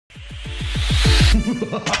Hey,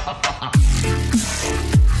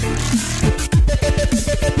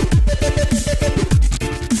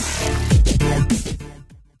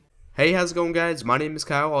 how's it going, guys? My name is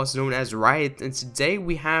Kyle, also known as Riot, and today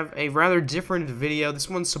we have a rather different video. This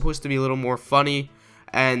one's supposed to be a little more funny,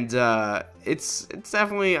 and it's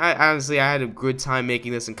definitely, honestly, I had a good time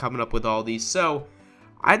making this and coming up with all these. So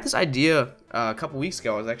I had this idea a couple weeks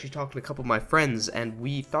ago. I was actually talking to a couple of my friends, and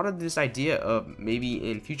we thought of this idea of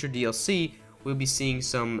maybe in future DLC we'll be seeing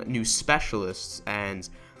some new specialists, and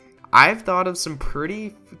I've thought of some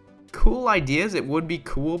pretty cool ideas. It would be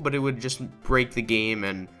cool, but it would just break the game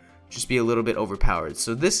and just be a little bit overpowered.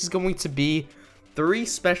 So this is going to be 3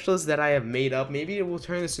 specialists that I have made up. Maybe it will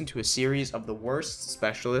turn this into a series of the worst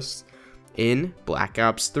specialists in Black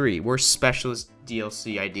Ops 3. Worst specialist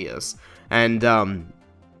DLC ideas. And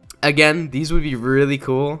again, these would be really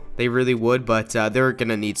cool. They really would, but they're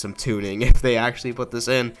gonna need some tuning if they actually put this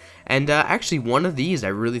in. And actually, one of these I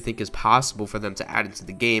really think is possible for them to add into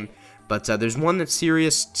the game. But there's one that's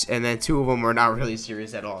serious, and then 2 of them are not really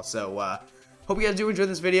serious at all. So hope you guys do enjoy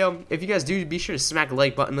this video. If you guys do, be sure to smack the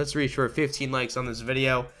like button. Let's reach for 15 likes on this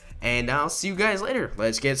video, and I'll see you guys later.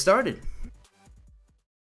 Let's get started.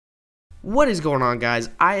 What is going on, guys?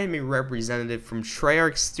 I am a representative from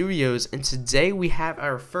Treyarch Studios, and today we have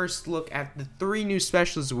our first look at the 3 new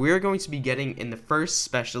specialists we're going to be getting in the first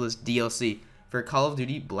specialist DLC for Call of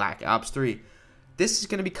Duty Black Ops 3. This is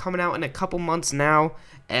going to be coming out in a couple months now,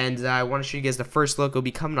 and I want to show you guys the first look. It'll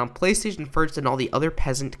be coming on PlayStation first and all the other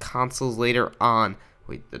peasant consoles later on.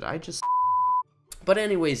 Wait, did I just... But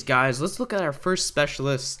anyways, guys, let's look at our first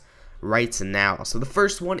specialist right now. So the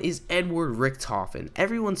first one is Edward Richthofen.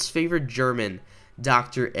 Everyone's favorite German,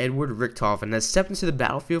 Dr. Edward Richthofen, has stepped into the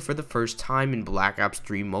battlefield for the first time in Black Ops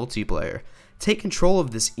 3 multiplayer. Take control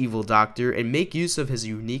of this evil doctor and make use of his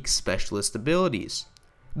unique specialist abilities.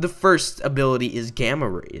 The first ability is Gamma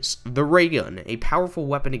Rays, the ray gun, a powerful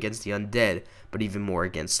weapon against the undead, but even more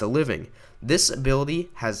against the living. This ability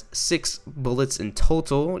has 6 bullets in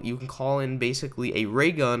total. You can call in basically a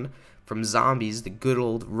ray gun from zombies, the good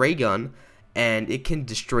old ray gun, and it can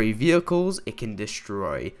destroy vehicles, it can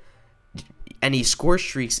destroy any score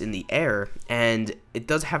streaks in the air, and it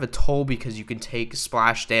does have a toll because you can take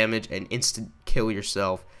splash damage and instant kill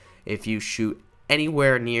yourself if you shoot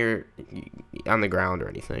anywhere near on the ground or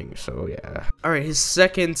anything. So yeah. Alright, his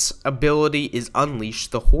second ability is Unleash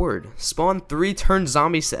the Horde. Spawn 3 turn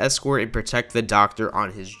zombies to escort and protect the doctor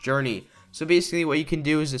on his journey. So basically what you can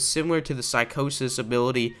do is similar to the Psychosis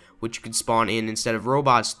ability, which you can spawn in instead of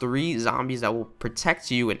robots, 3 zombies that will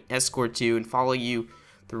protect you and escort you and follow you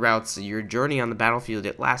throughout your journey on the battlefield.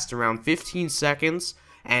 It lasts around 15 seconds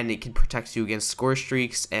and it can protect you against score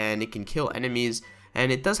streaks, and it can kill enemies. And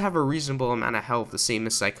it does have a reasonable amount of health, the same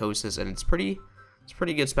as Psychosis, and it's pretty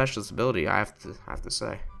good specialist ability, I have to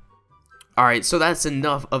say. Alright, so that's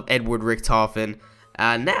enough of Edward Richthofen.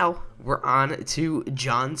 Now we're on to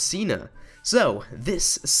John Cena. So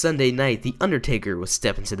this Sunday night, The Undertaker will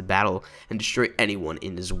step into the battle and destroy anyone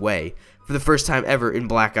in his way. For the first time ever in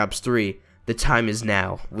Black Ops 3, the time is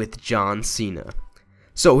now with John Cena.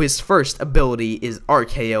 So his first ability is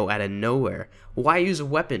RKO out of nowhere. Why use a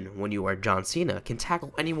weapon when you are John Cena? Can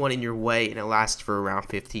tackle anyone in your way, and it lasts for around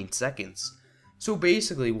 15 seconds. So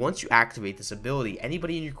basically, once you activate this ability,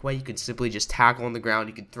 anybody in your way you can simply just tackle on the ground.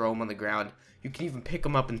 You can throw them on the ground. You can even pick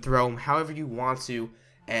them up and throw them however you want to.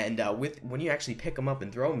 And when you actually pick them up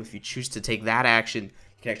and throw them, if you choose to take that action,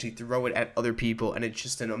 you can actually throw it at other people, and it's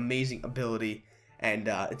just an amazing ability, and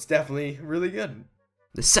it's definitely really good.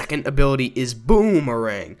 The second ability is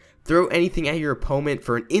Boomerang. Throw anything at your opponent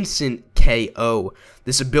for an instant KO.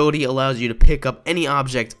 This ability allows you to pick up any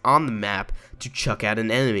object on the map to chuck at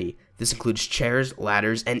an enemy. This includes chairs,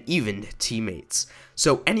 ladders, and even teammates.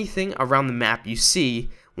 So anything around the map you see,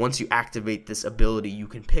 once you activate this ability, you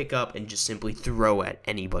can pick up and just simply throw at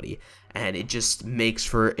anybody. And it just makes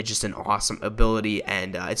for just an awesome ability,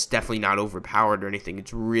 and it's definitely not overpowered or anything.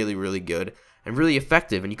 It's really, really good and really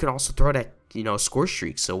effective, and you can also throw it at, score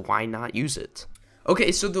streaks, so why not use it?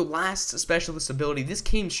 Okay, so the last specialist ability, this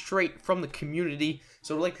came straight from the community,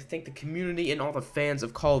 so I'd like to thank the community and all the fans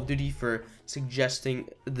of Call of Duty for suggesting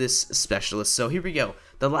this specialist. So here we go.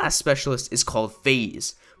 The last specialist is called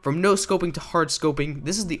Phase. From no scoping to hard scoping,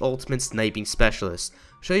 this is the ultimate sniping specialist.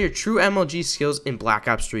 Show your true MLG skills in Black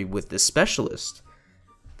Ops 3 with this specialist.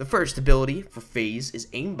 The first ability for Phase is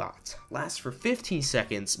Aimbot. Lasts for 15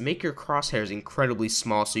 seconds. Make your crosshairs incredibly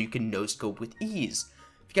small so you can no-scope with ease.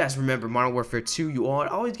 If you guys remember Modern Warfare 2, you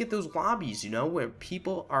always get those lobbies, where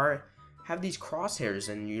people have these crosshairs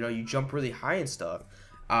and, you jump really high and stuff.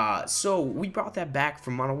 So we brought that back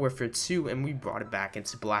from Modern Warfare 2, and we brought it back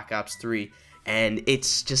into Black Ops 3, and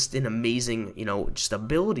it's just an amazing, you know, just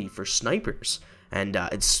ability for snipers, and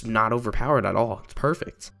it's not overpowered at all. It's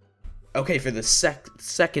perfect. Okay, for the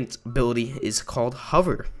second ability is called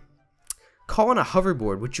Hover. Call on a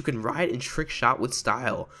hoverboard, which you can ride and trick shot with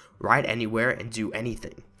style, ride anywhere and do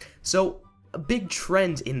anything. So a big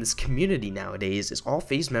trend in this community nowadays is all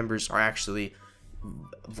FaZe members are actually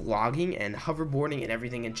vlogging and hoverboarding and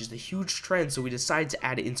everything, and just a huge trend. So we decided to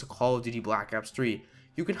add it into Call of Duty Black Ops 3.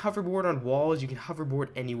 You can hoverboard on walls, you can hoverboard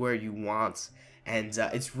anywhere you want, and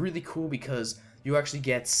it's really cool because you actually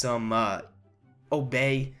get some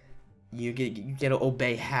obey. You get an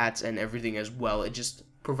obey hat and everything as well. It just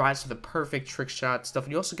provides for the perfect trick shot stuff,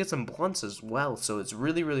 and you also get some blunts as well. So it's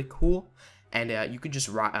really cool, and you can just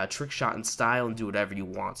trick shot in style and do whatever you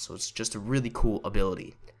want. So it's just a really cool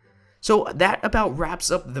ability. So that about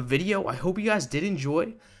wraps up the video. I hope you guys did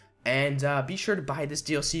enjoy, and be sure to buy this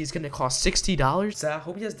DLC. It's gonna cost $60.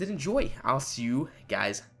 Hope you guys did enjoy. I'll see you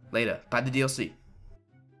guys later. Buy the DLC.